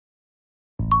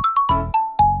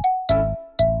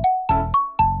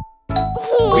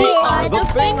the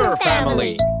Finger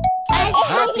family, as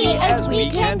happy as we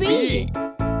can be.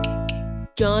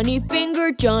 Johnny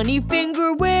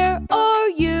Finger, where are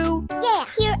you? Yeah,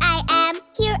 here I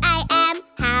am,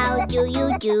 how do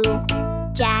you do?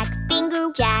 Jack Finger,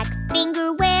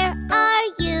 where are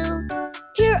you?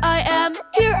 Here I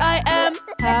am,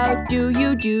 how do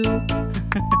you do?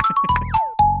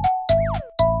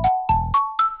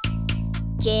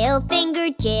 Jail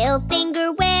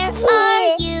Finger, where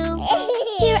are you?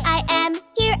 Here I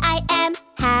am,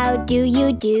 how do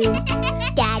you do?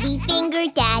 Daddy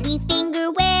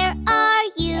Finger, where are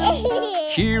you?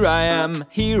 Here I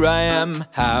am,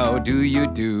 how do you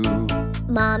do?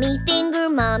 Mommy Finger,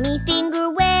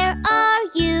 where are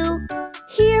you?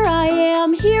 Here I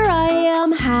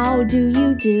am, how do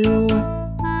you do?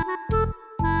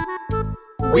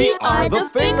 We are the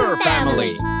Finger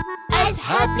family, as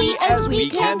happy as we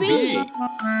can be.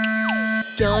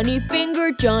 Johnny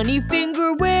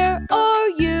Finger, where are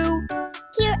you?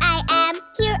 Here I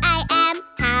am,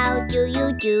 how do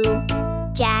you do?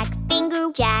 Jack Finger,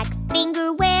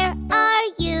 where are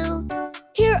you?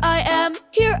 Here I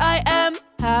am,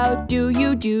 how do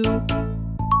you do?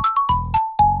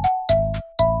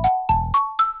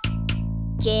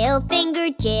 Jail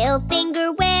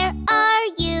Finger, where are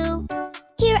you?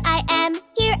 Here I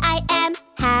am,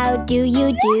 how do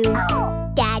you do?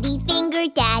 Daddy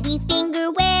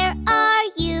Finger, where are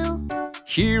you?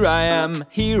 Here I am,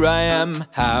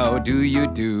 how do you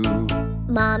do?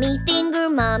 Mommy Finger,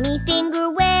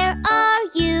 where are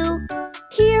you?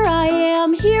 Here I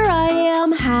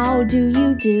am, how do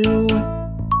you do?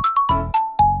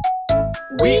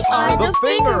 We are the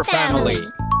Finger family,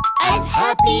 as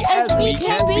happy as we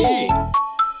can be.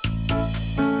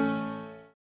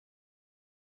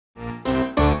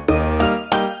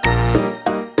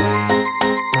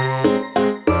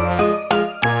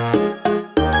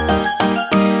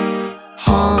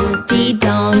 Humpty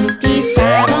Dumpty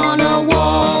sat on a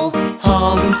wall.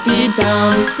 Humpty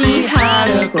Dumpty had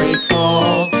a great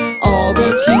fall. All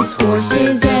the king's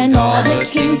horses and all the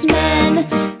king's men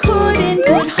couldn't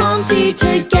put Humpty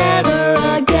together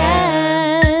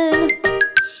again.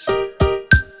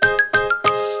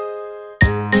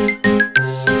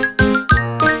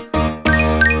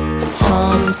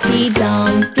 Humpty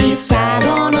Dumpty sat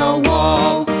on a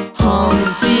wall.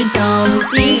 Humpty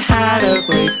Dumpty had a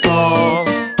great fall.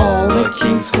 All the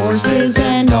king's horses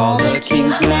and all the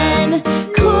king's men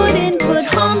couldn't put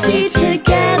Humpty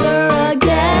together again.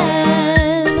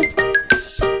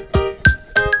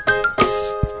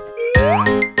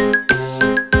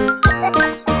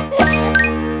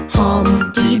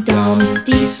 Humpty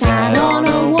Dumpty sat on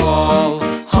a wall.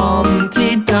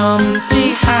 Humpty Dumpty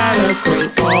had a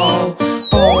great fall.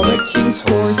 All the king's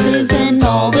horses and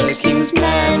all the king's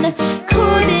men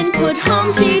couldn't put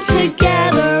Humpty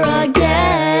together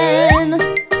again.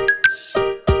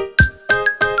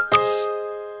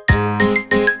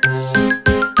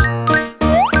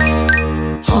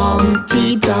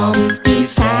 Humpty Dumpty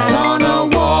sat on a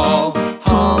wall.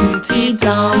 Humpty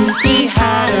Dumpty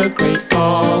had a great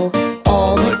fall.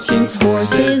 All the king's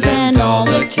horses and all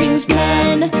the king's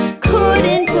men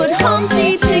couldn't put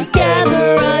Humpty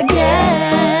together again.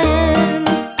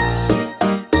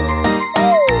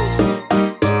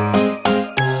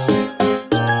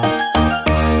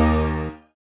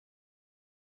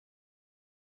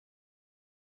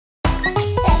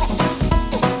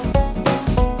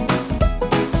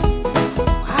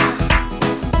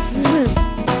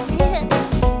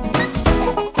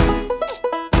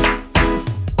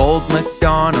 Old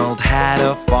MacDonald had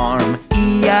a farm,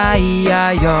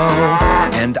 E-I-E-I-O.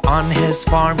 And on his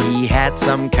farm he had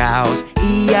some cows,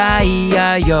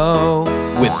 E-I-E-I-O.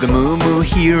 With the moo-moo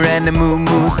here and a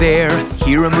moo-moo there,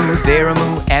 here a moo, there a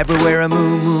moo, everywhere a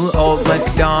moo-moo. Old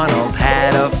MacDonald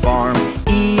had a farm,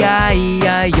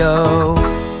 E-I-E-I-O.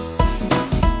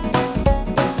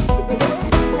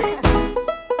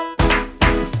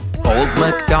 Old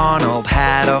MacDonald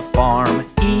had a farm,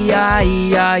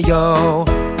 E-I-E-I-O.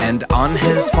 And on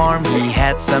his farm he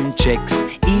had some chicks,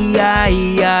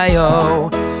 E-I-E-I-O.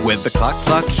 With a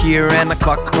cluck-cluck here and a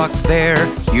cluck-cluck there,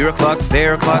 here a cluck,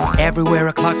 there a cluck, everywhere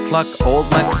a cluck-cluck. Old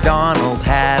MacDonald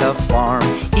had a farm,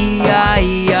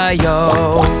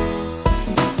 E-I-E-I-O.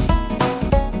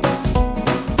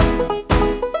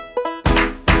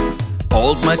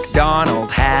 Old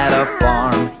MacDonald had a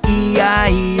farm,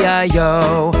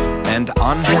 E-I-E-I-O. And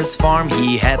on his farm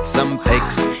he had some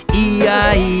pigs,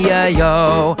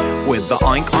 E-I-E-I-O. With the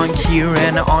oink oink here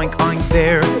and a oink oink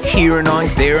there, here an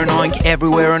oink, there an oink,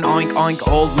 everywhere an oink oink.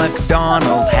 Old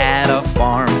MacDonald had a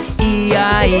farm,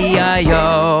 E-I-E-I-O.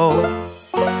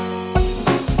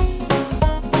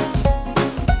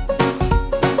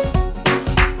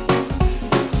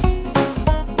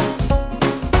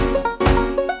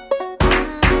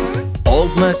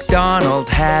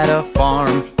 had a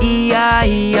farm,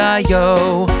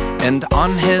 E-I-E-I-O. And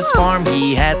on his farm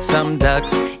he had some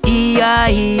ducks,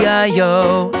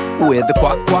 E-I-E-I-O. With a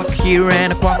quack quack here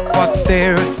and a quack quack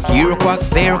there, here a quack,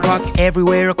 there a quack,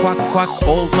 everywhere a quack quack.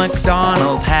 Old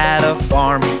MacDonald had a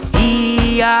farm,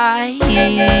 E-I-E-I-O.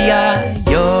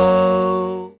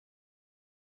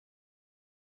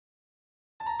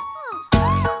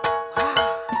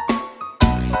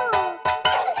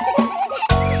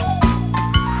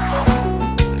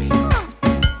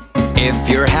 If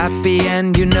you're happy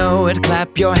and you know it,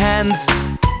 clap your hands.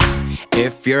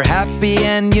 If you're happy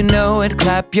and you know it,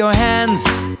 clap your hands.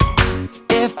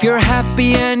 If you're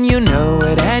happy and you know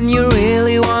it, and you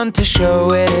really want to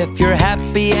show it. If you're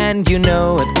happy and you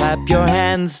know it, clap your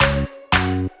hands.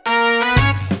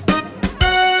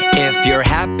 If you're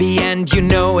happy and you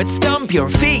know it, stomp your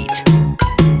feet.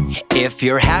 If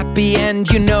you're happy and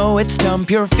you know it, stomp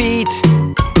your feet.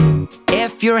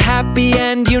 If you're happy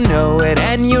and you know it,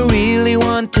 and you really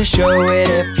want to show it.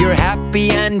 If you're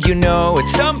happy and you know it,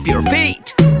 stomp your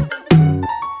feet.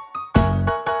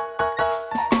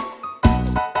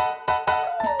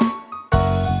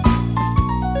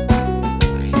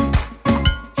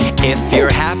 If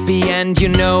you're happy and you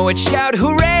know it, shout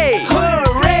hooray!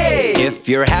 Hooray! If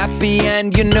you're happy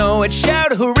and you know it,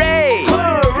 shout hooray!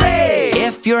 Hooray!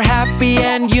 If you're happy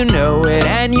and you know it,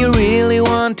 and you really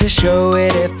want to show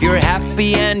it. If you're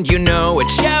happy and you know it,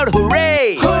 shout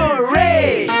hooray!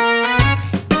 Hooray!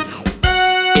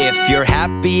 If you're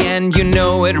happy and you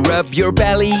know it, rub your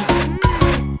belly.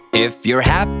 If you're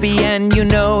happy and you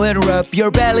know it, rub your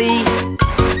belly.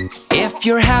 If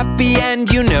you're happy and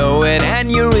you know it,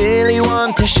 and you really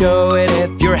want to show it.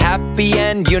 If you're happy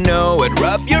and you know it,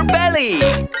 rub your belly.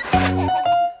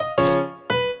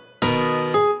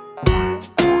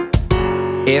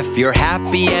 If you're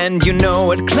happy and you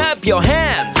know it, clap your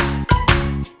hands.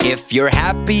 If you're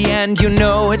happy and you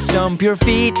know it, stomp your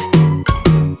feet.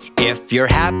 If you're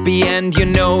happy and you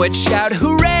know it, shout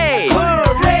hooray!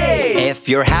 Hooray! If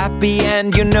you're happy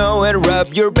and you know it,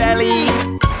 rub your belly.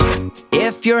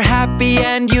 If you're happy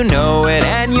and you know it,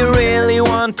 and you really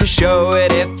want to show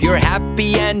it. If you're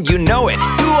happy and you know it,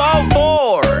 do all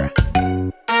four.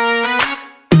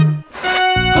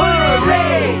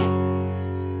 Hooray!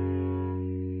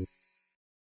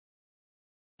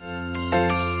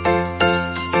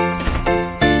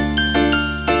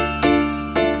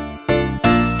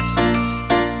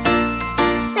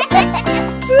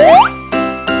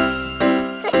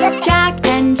 Jack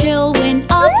and Jill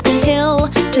went up the hill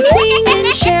to swing and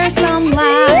share some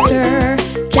laughter.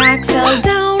 Jack fell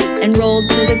down and rolled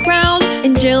to the ground,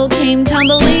 and Jill came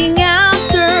tumbling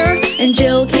after. And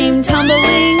Jill came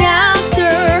tumbling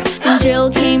after. And Jill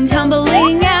came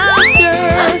tumbling after.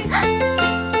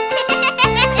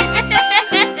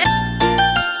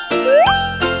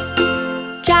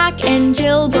 Jack and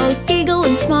Jill both giggle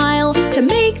and smile to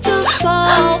make the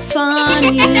fall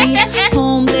funny.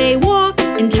 Home they walk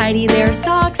and tidy their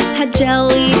socks, had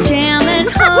jelly, jam, and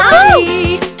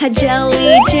honey. Had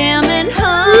jelly, jam, and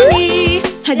honey.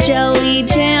 Had jelly,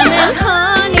 jam, and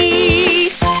honey.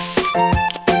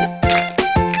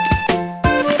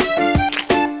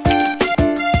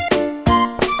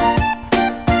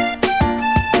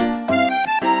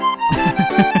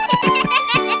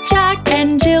 Jack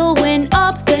and Jill went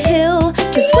up the hill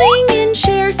to swing and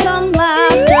share some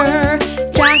laughter.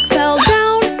 Jack fell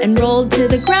down and rolled to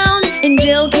the ground, and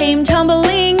Jill came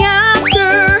tumbling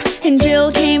after. And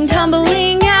Jill came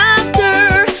tumbling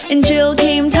after. And Jill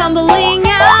came tumbling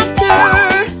after.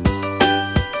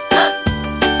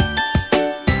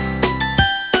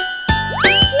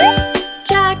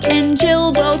 Jack and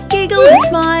Jill both giggle and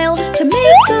smile to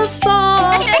make the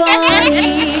fall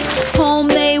funny. Home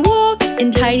they walk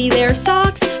and tidy their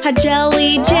socks, had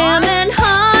jelly, jam, and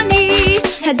honey.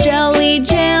 Had jelly,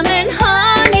 jam, and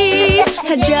honey.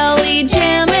 Had jelly,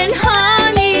 jam, and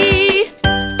honey.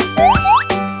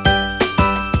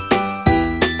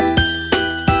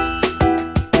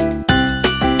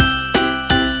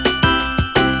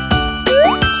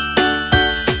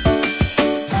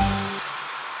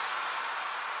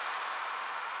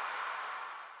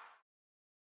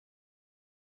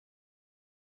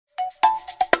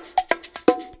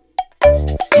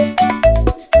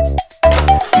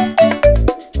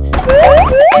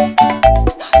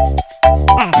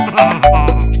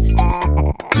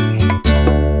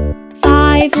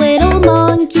 Five little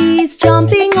monkeys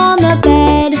jumping on the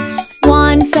bed.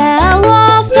 One fell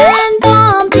off and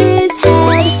bumped his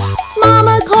head.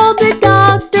 Mama called the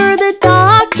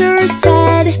doctor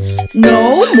said,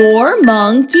 "No more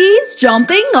monkeys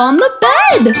jumping on the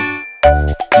bed."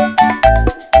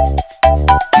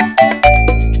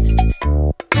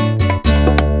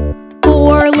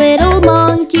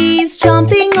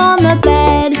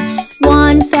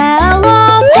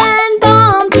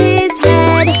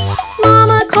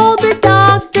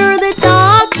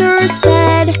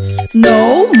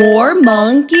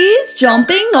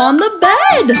 jumping on the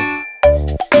bed.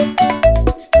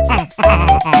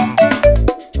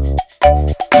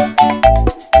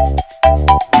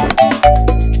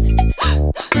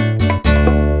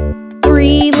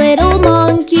 3 little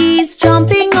monkeys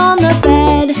jumping on the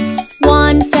bed.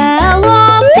 One fell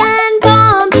off and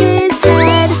bumped his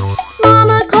head.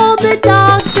 Mama called the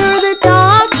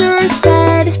doctor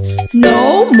said,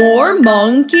 "No more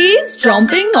monkeys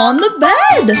jumping on the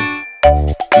bed."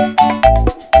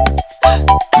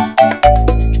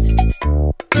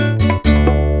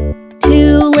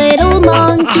 2 little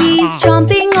monkeys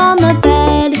jumping on the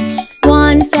bed.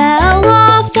 One fell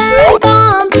off and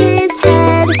bumped his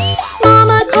head.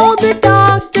 Mama called the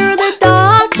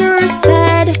doctor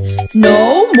said,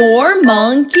 "No more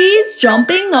monkeys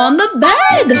jumping on the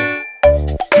bed."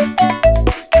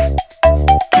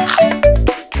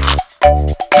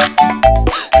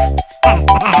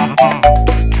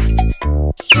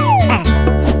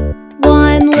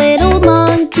 1 little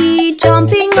monkey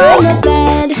jumping on the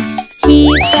bed. He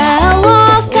fell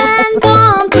off and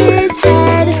bumped his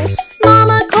head.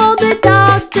 Mama called the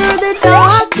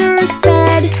doctor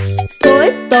said,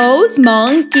 "Put those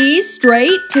monkeys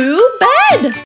straight to bed."